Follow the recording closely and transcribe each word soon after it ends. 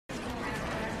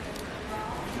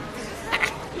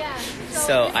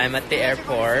So I'm at the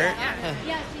airport.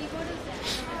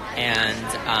 And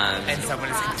someone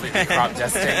is completely crop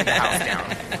dusting the house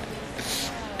down.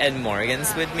 And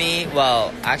Morgan's with me.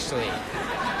 Well, actually,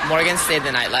 Morgan stayed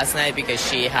the night last night because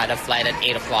she had a flight at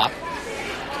 8 o'clock,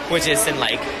 which is in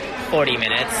like 40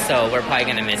 minutes, so we're probably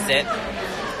going to miss it.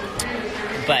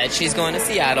 But she's going to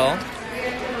Seattle.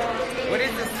 What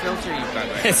is this filter you've got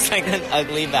there? It's like an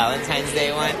ugly Valentine's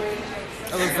Day one.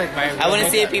 It looks like my... I want to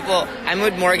see if people... I'm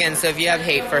with Morgan, so if you have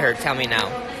hate for her, tell me now.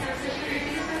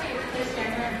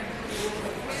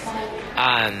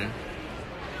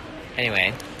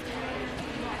 Anyway.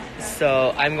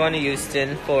 So, I'm going to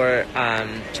Houston for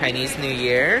Chinese New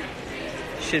Year.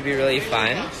 Should be really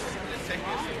fun.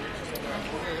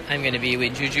 I'm going to be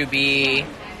with Juju B,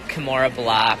 Kimura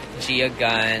Black, Gia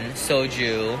Gunn,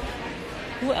 Soju.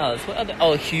 Who else? What other?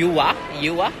 Oh,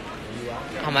 Yua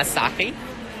Hamasaki.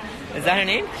 Is that her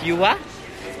name? Yua?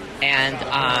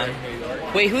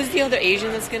 And, wait, who's the other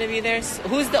Asian that's going to be there?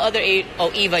 Who's the other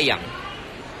Oh, Eva Young.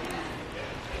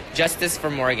 Justice for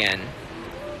Morgan.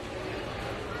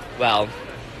 Well.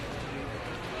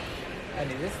 I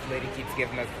mean, this lady keeps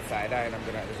giving us the side eye, and I'm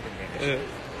gonna get it.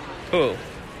 Who?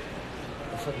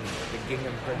 The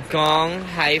Gingham Princess. Gong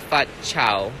Hai Fat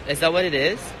Chow. Is that what it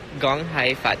is? Gong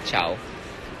Hai Fat Chow.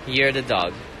 You're the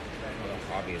dog. Well,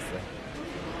 obviously.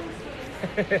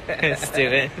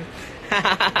 Stupid.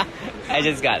 I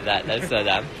just got that. That's so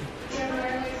dumb.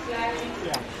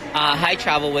 Hi,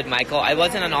 Travel with Michael. I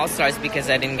wasn't on All Stars because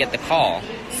I didn't get the call.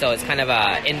 So it's kind of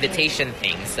a invitation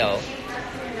thing. So,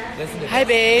 hi,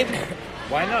 babe.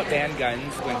 Why not ban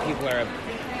guns when people are...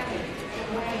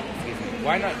 Excuse me.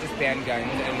 Why not just ban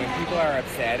guns, and when people are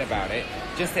upset about it,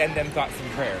 just send them thoughts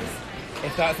and prayers?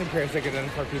 If thoughts and prayers are good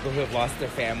enough for people who have lost their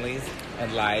families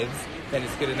and lives, then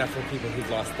it's good enough for people who've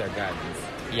lost their guns.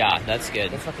 Yeah, that's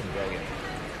good. That's fucking brilliant.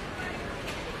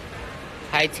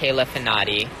 Hi, Taylor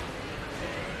Finati.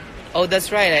 Oh,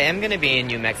 that's right. I am going to be in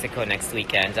New Mexico next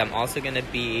weekend. I'm also going to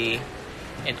be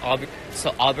in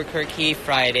Albuquerque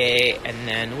Friday, and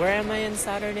then where am I on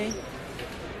Saturday?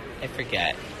 I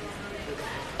forget.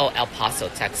 Oh, El Paso,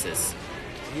 Texas.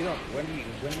 When do you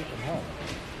come home?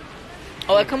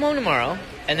 Oh, I come home tomorrow,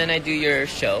 and then I do your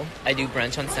show. I do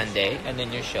brunch on Sunday, and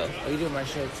then your show. Are you doing my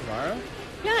show tomorrow?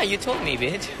 Yeah, you told me,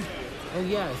 bitch. Oh,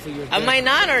 yeah, so you're... Am I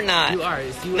not or not? You are.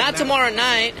 Not tomorrow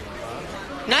night.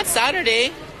 Not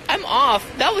Saturday. I'm off.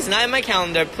 That was not in my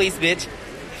calendar. Please, bitch.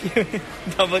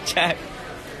 Double check.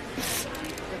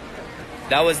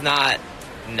 That was not...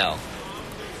 No.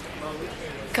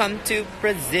 Come to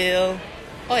Brazil.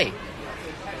 Oi.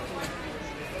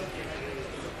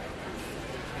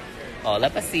 Hola,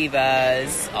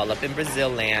 Pasivas. All up in Brazil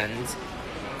land.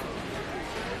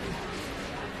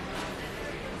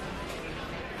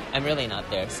 I'm really not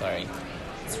there. Sorry.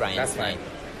 It's Ryan's That's fine.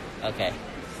 Okay.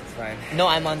 It's fine. No,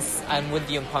 I'm with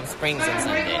you in Palm Springs on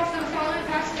Sunday.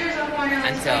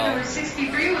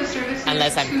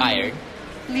 Unless I'm fired.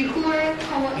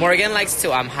 Morgan likes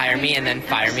to hire me and then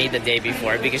fire me the day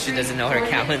before because she doesn't know her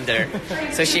calendar.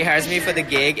 So she hires me for the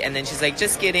gig, and then she's like,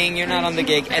 just kidding, you're not on the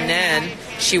gig. And then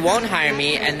she won't hire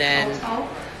me, and then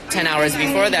 10 hours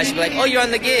before that she'll be like, oh, you're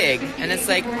on the gig. And it's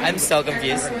like, I'm so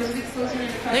confused.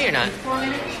 No, you're not.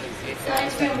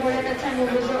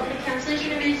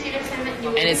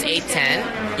 And it's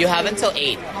 8:10. You have until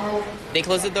 8. They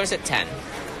close the doors at 10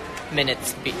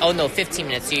 minutes. 15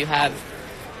 minutes. So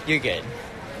you're good.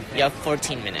 You have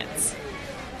 14 minutes.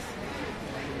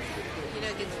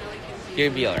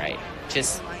 You'll be alright.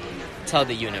 Just tell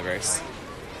the universe.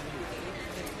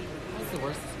 What's the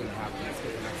worst that's going to happen? Let's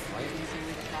get the next flight.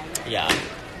 Yeah.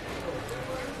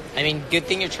 I mean, good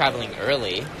thing you're traveling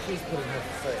early. She's putting her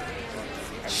foot.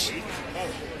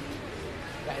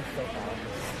 That is so bad.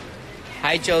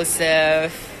 Hi,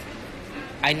 Joseph.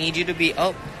 I need you to be...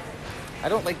 Oh. I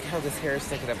don't like how this hair is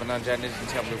sticking up, and Ongina didn't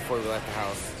tell me before we left the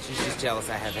house. She's just jealous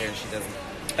I have hair and she doesn't.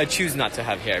 I choose not to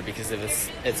have hair because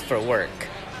it's for work.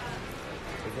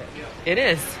 Is it? It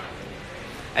is.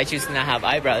 I choose to not have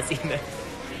eyebrows either.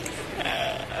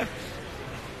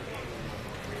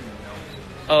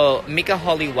 Oh, Mika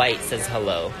Holly White says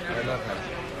hello. I love her.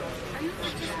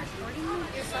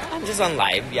 I'm just on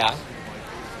live, yeah.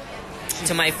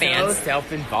 To my fans. So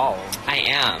self-involved. I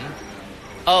am.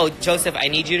 Oh, Joseph, I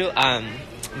need you to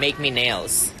make me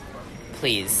nails.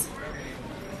 Please.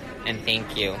 And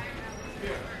thank you.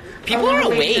 People are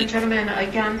awake. Ladies and gentlemen,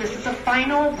 again, this is a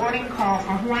final boarding call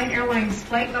for Hawaiian Airlines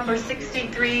flight number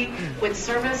 63 with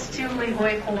service to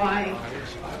Lihue, Hawaii.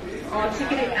 All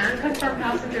ticketed and confirmed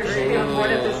passengers should be on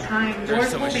board at this time.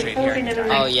 Doors will be closing in the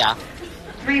next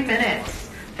 3 minutes.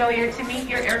 Failure to meet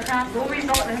your aircraft will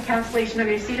result in a cancellation of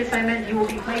your seat assignment. You will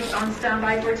be placed on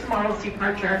standby for tomorrow's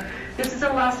departure. This is the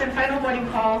last and final boarding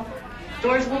call.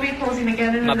 Doors will be closing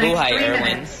again in the next 3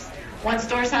 minutes. Once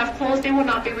doors have closed, they will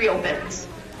not be reopened.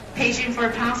 Paging for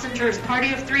passengers,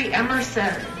 party of 3,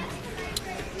 Emerson.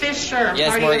 Fisher, yes,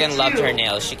 party Morgan of 2. loved her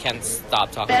nails. She can't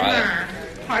stop talking about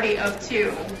it. Party of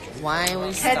 2. Why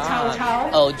we Ted stop? Tao.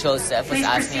 Oh, Joseph was Please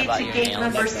asking proceed about to your gate nails.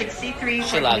 number 63 She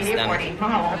for loves immediate them. boarding.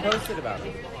 I posted about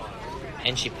it.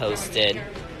 And she posted,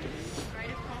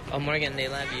 "Oh, Morgan, they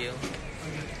love you."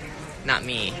 Not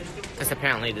me, because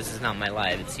apparently this is not my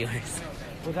live, it's yours.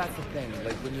 Well, that's the thing.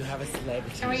 Like when you have a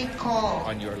celebrity Very cool.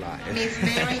 on your live. Miss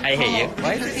Mary I hate you.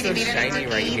 Why is it so shiny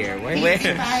right here? Why is Where? it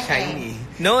so shiny?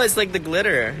 No, it's like the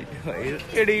glitter.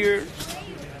 Idiot.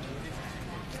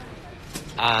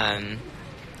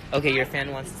 Okay, your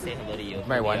fan wants to say hello to you.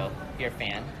 My Julio. one? Your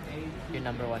fan. Your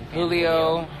number one fan.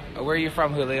 Julio. Where are you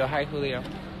from, Julio? Hi, Julio.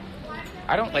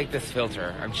 I don't like this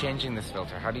filter. I'm changing this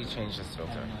filter. How do you change this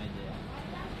filter?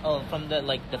 Oh, from the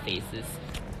faces.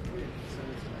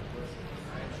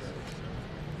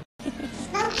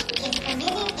 Smoke is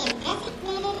permitted in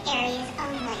designated areas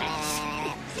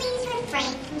only. Please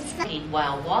refrain from smoking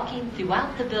while walking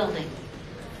throughout the building.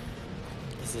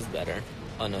 This is better.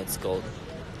 Oh no, it's gold.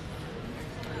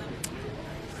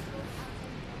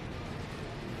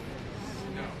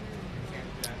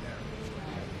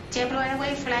 JetBlue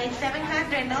Airways Flight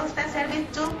 700, no star service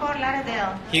to Fort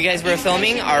Lauderdale. You guys, we're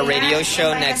filming our radio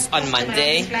show next on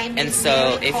Monday, and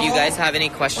so if you guys have any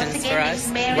questions for us,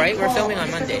 right? We're filming on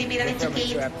Monday.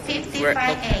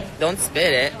 Don't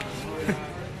spit it.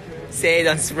 Say,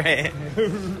 don't spray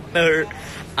it.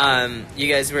 You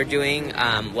guys, we're doing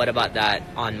What About That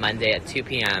on Monday at 2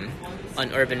 p.m.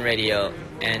 on Urban Radio,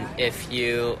 and if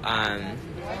you,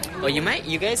 well,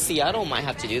 you guys, Seattle might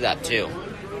have to do that too.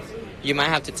 You might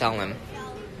have to tell him.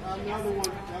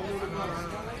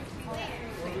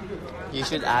 You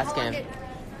should ask him.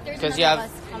 Because you have...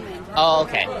 Oh,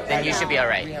 okay. Then you should be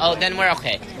alright. Oh, then we're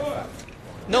okay.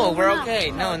 No, we're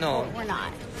okay. No. We're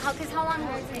not. Because how long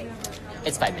will it take?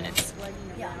 It's 5 minutes.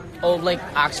 Yeah. Oh,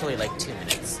 actually 2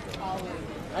 minutes.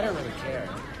 I don't really care.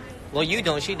 Well, you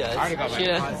don't. She does. I already got my She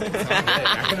does. deposit, so I'm good.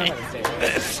 I know how to say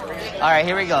it. Alright,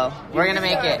 here we go. We're gonna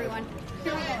make it.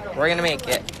 We're gonna make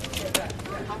it.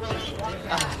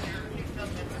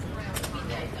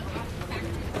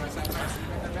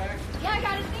 Yeah, I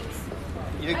got it. Thanks.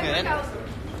 You good?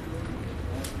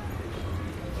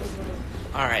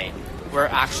 Alright. We're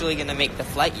actually gonna make the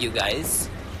flight, you guys.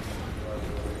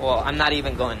 Well, I'm not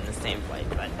even going in the same flight,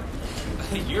 but...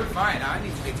 You're fine. I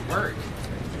need to get to work.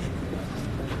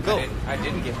 Go. I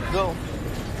didn't get there. Go.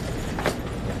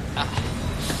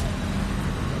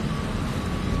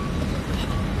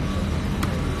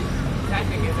 Sad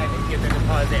thing is I didn't get the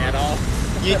deposit at all.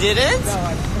 You didn't? No,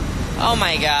 I didn't. Oh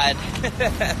my god.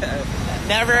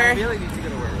 Never. I really need to go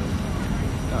to work.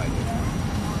 No, I didn't.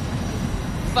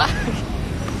 Fuck.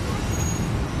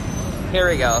 Here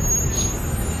we go.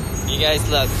 You guys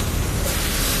look.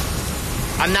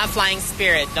 I'm not flying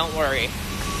Spirit, don't worry.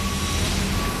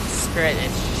 Spirit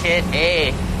is shit,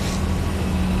 eh?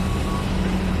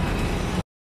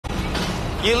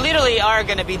 You literally are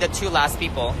gonna be the 2 last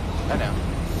people. I know.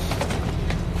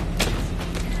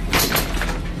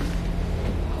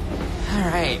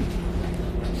 Alright.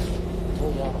 We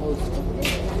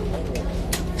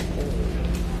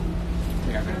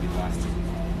are going to be the last 2.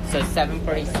 So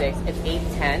 7:46, it's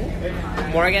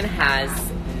 8:10. Morgan has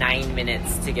 9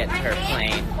 minutes to get to her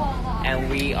plane. And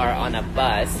we are on a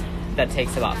bus that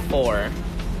takes about 4.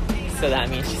 So that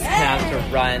means she's gonna have to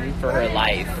run for her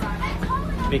life.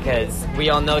 Because we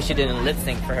all know she didn't lip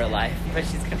sync for her life, but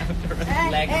she's gonna have to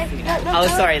run Legacy. Oh,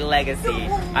 sorry, Legacy.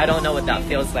 I don't know what that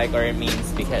feels like or it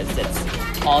means because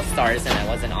it's All Stars and I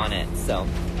wasn't on it, so.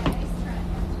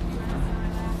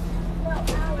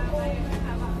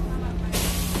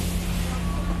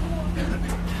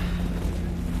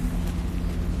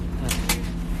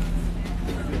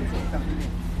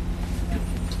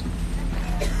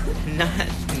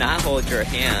 Not hold your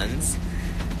hands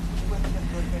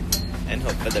and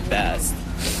hope for the best.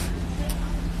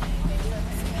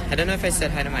 I don't know if I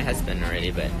said hi to my husband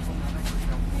already, but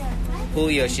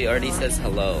Julio, she already says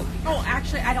hello. Oh,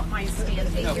 actually, I don't mind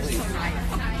standing. You're so nice.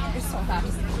 You're so happy.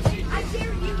 I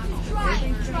dare you to try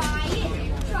it.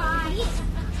 Try it.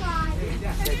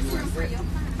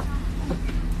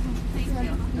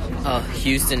 Oh,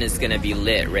 Houston is gonna be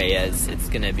lit, Reyes. It's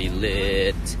gonna be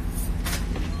lit.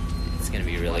 It's gonna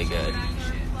be really good.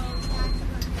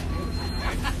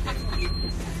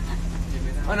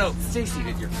 Oh no, stay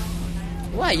seated. You're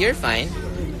Why? You're fine.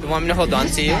 You want me to hold on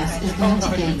to you? This bus is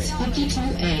going to gates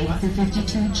 52A through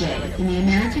 52J in the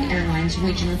American Airlines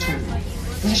Regional Terminal.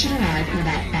 We should arrive in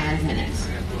about 5 minutes.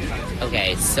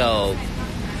 Okay, so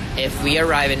if we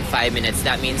arrive in 5 minutes,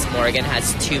 that means Morgan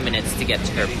has 2 minutes to get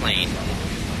to her plane.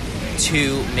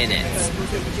 2 minutes.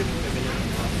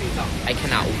 I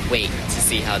cannot wait to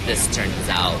see how this turns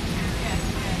out.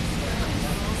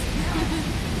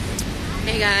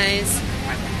 Hey guys,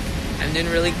 I'm doing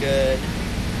really good.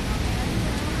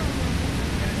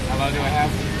 How long do I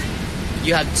have?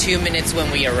 You have 2 minutes when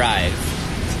we arrive.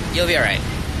 You'll be alright.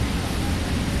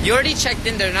 You already checked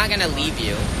in, they're not gonna leave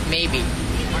you. Maybe.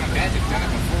 On a magic, done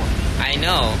it before. I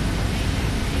know.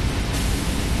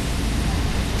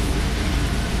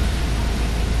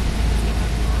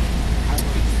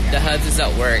 The HUD is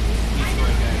at work.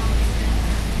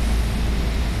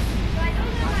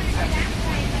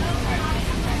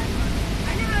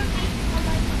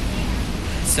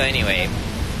 So anyway,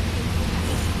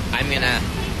 I'm gonna...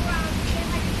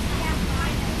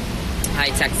 Hi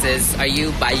Texas, are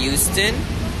you by Houston?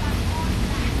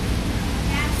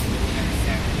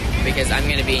 Because I'm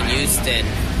gonna be in Houston.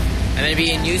 I'm gonna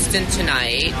be in Houston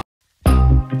tonight.